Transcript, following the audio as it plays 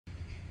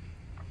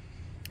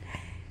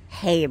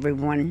Hey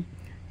everyone,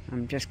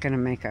 I'm just gonna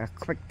make a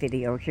quick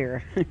video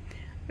here.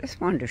 Just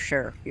wanted to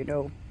share,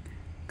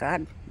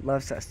 God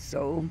loves us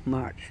so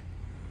much.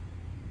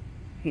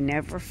 He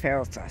never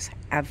fails us,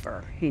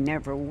 ever. He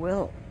never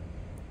will.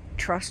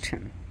 Trust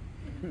Him.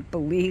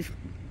 Believe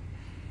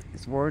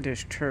His word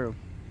is true.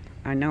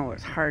 I know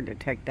it's hard to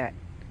take that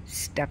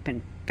step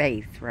in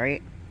faith,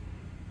 right?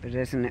 But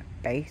isn't it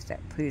faith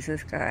that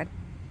pleases God?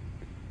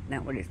 Isn't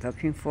that what He's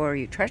looking for?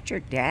 You trust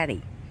your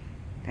daddy.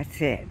 That's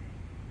it.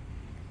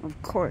 Of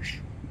course,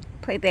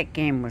 play that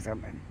game with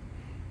him and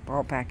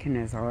fall back in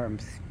his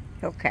arms.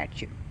 He'll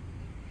catch you.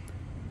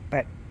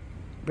 But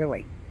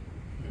really,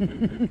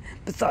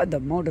 beside the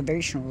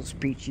motivational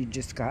speech you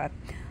just got,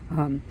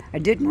 I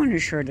did want to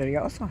share that he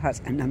also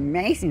has an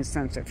amazing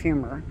sense of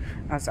humor.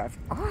 As I've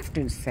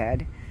often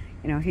said,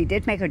 he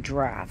did make a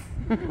giraffe.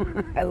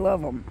 I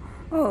love him.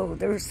 Oh,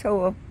 there's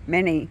so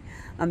many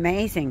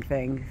amazing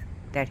things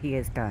that he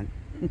has done.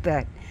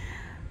 But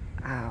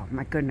oh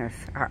my goodness,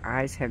 our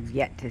eyes have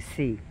yet to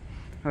see.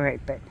 All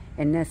right, but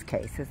in this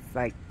case, it's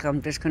like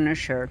I'm just going to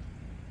share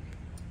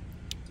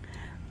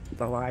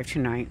the live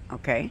tonight,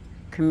 okay?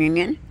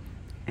 Communion,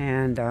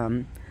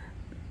 and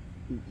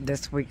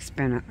this week's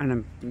been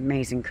an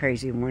amazing,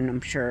 crazy one.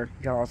 I'm sure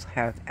y'all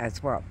have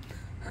as well.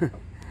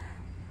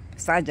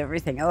 Besides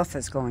everything else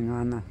that's going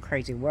on, the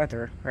crazy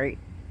weather, right?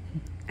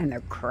 And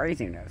the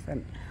craziness,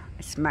 and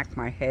I smacked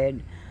my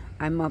head.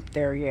 I'm up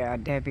there, yeah,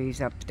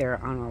 Debbie's up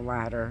there on a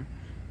ladder.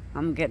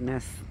 I'm getting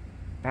this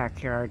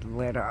backyard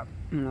lit up.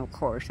 And of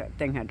course, that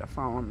thing had to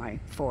fall on my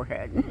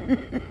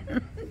forehead.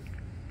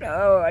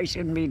 Oh, I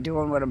shouldn't be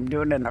doing what I'm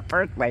doing in the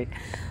first place.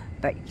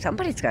 But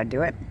somebody's got to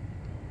do it.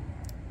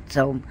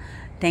 So,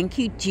 thank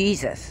you,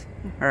 Jesus.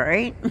 All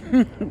right?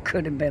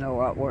 Could have been a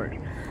lot worse.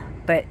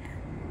 But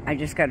I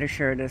just got to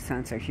share this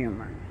sense of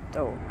humor.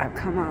 So, I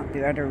come out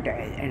the other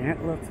day, and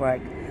it looked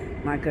like,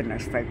 my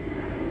goodness,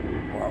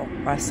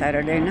 last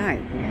Saturday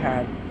night, we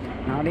had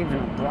not even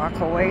a block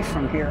away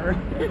from here,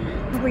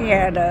 we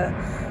had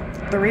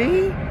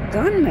 3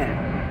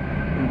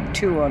 gunmen,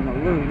 2 on the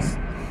loose,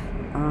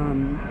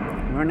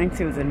 running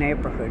through the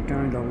neighborhood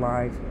during the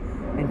live,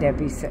 and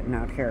Debbie's sitting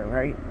out here,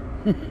 right?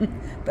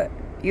 But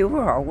you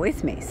were all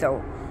with me,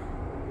 so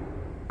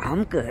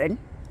I'm good.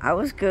 I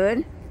was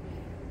good.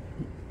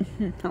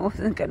 I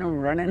wasn't going to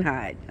run and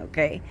hide,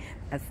 okay?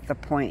 That's the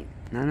point.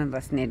 None of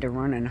us need to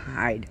run and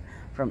hide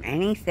from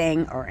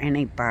anything or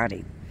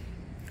anybody.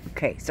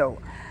 Okay, so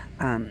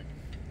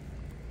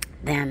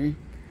then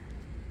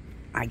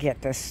I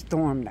get this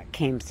storm that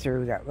came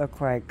through that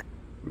looked like,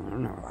 I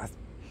don't know,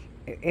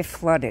 it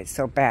flooded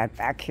so bad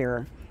back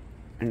here,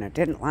 and it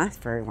didn't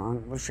last very long.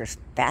 It was just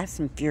fast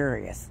and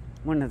furious,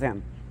 one of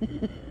them.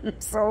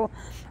 So,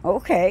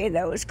 okay,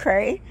 that was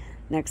cray.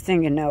 Next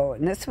thing you know,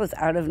 and this was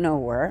out of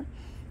nowhere.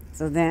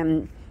 So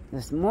then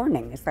this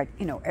morning, it's like,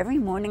 every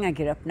morning I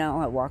get up now,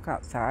 I walk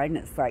outside, and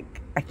it's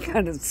like I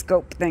kind of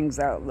scope things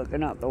out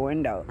looking out the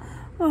window.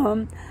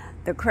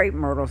 The crepe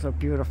myrtles are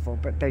beautiful,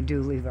 but they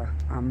do leave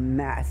a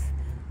mess,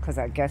 because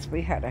I guess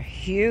we had a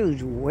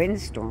huge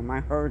windstorm. I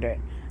heard it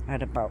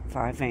at about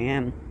 5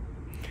 a.m.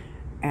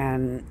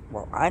 And,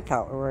 well, I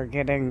thought we were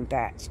getting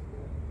that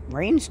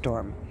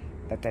rainstorm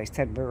that they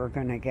said we were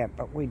going to get,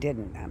 but we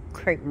didn't.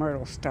 Crepe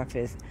myrtle stuff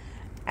is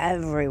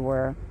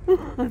everywhere.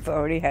 I've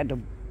already had to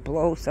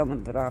blow some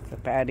of it off the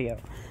patio.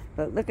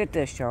 But look at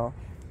this, y'all.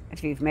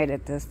 If you've made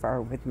it this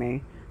far with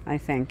me, I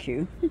thank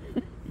you.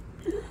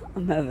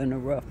 I'm having a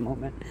rough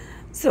moment.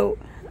 So,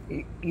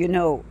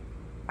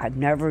 I've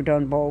never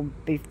done bulb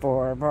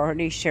before. I've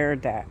already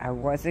shared that. I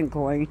wasn't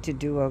going to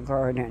do a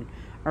garden.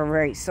 All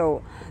right,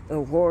 so the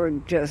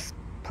Lord just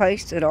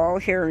placed it all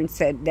here and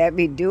said,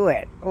 Debbie, do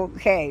it.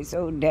 Okay,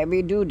 so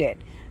Debbie did it.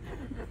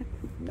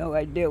 No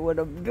idea what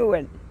I'm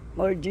doing.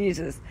 Lord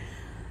Jesus.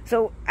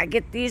 So I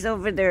get these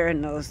over there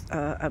in those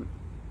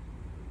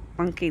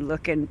funky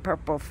looking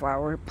purple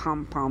flower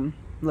pom-pom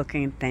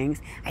looking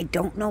things. I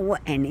don't know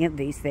what any of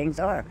these things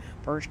are.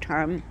 First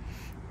time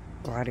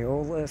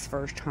gladiolus,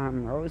 first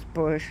time rose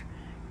bush.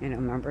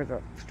 Remember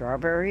the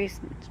strawberries?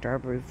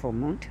 Strawberry full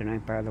moon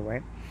tonight, by the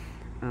way.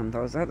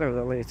 Those other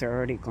lilies are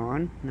already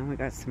gone. Now we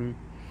got some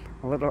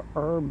little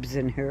herbs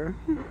in here.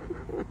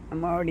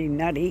 I'm already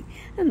nutty,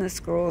 and the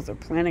squirrels are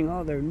planting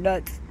all their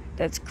nuts.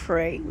 That's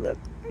cray. Look,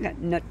 I got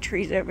nut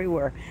trees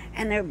everywhere,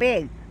 and they're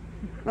big.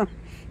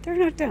 They're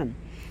not done.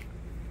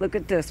 Look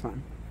at this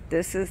one.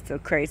 This is the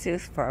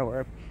craziest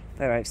flower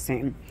that I've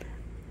seen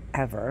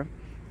ever.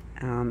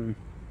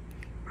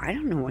 I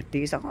don't know what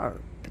these are,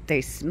 but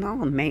they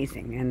smell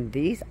amazing, and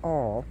these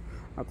all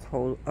are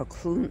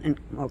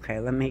okay,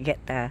 let me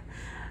get the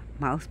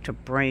mouth to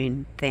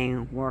brain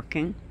thing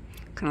working.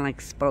 Kind of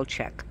like spell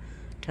check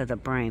to the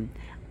brain.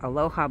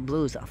 Aloha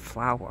Blue is a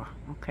flower.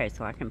 Okay,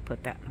 so I can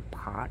put that in a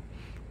pot,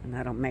 and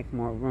that'll make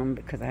more room,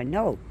 because I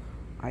know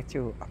I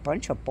threw a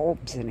bunch of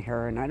bulbs in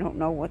here, and I don't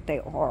know what they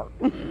are.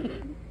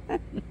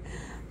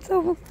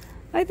 So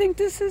I think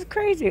this is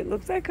crazy. It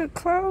looks like a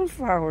clown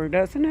flower,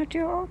 doesn't it,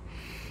 y'all?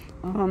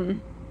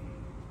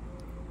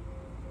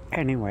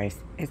 Anyways,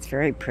 it's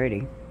very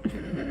pretty.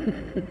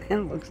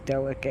 It looks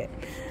delicate.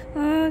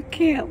 I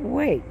can't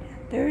wait.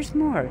 There's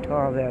more to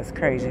all this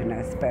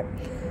craziness, but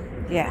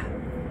yeah,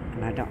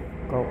 and I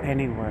don't go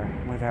anywhere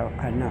without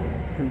a nut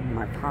in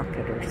my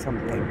pocket or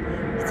something.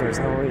 There's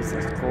always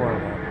a squirrel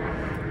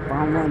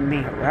following me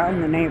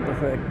around the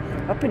neighborhood,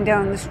 up and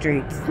down the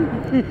streets.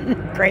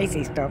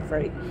 Crazy stuff,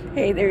 right?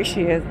 Hey, there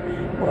she is.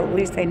 Well, at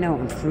least I know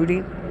I'm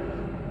fruity,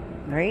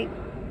 right?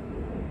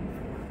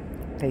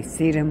 They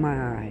see it in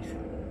my eyes.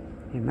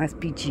 It must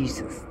be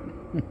Jesus.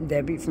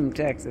 Debbie from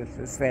Texas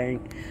is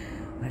saying,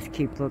 let's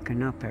keep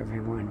looking up,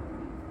 everyone.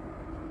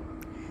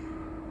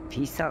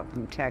 Peace out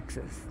from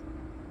Texas.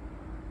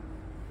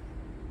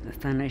 The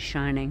sun is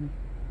shining.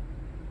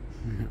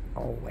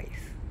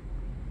 Always.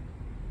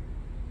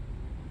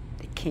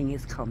 The King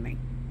is coming.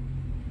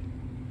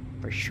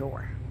 For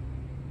sure.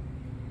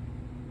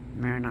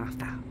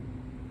 Maranatha.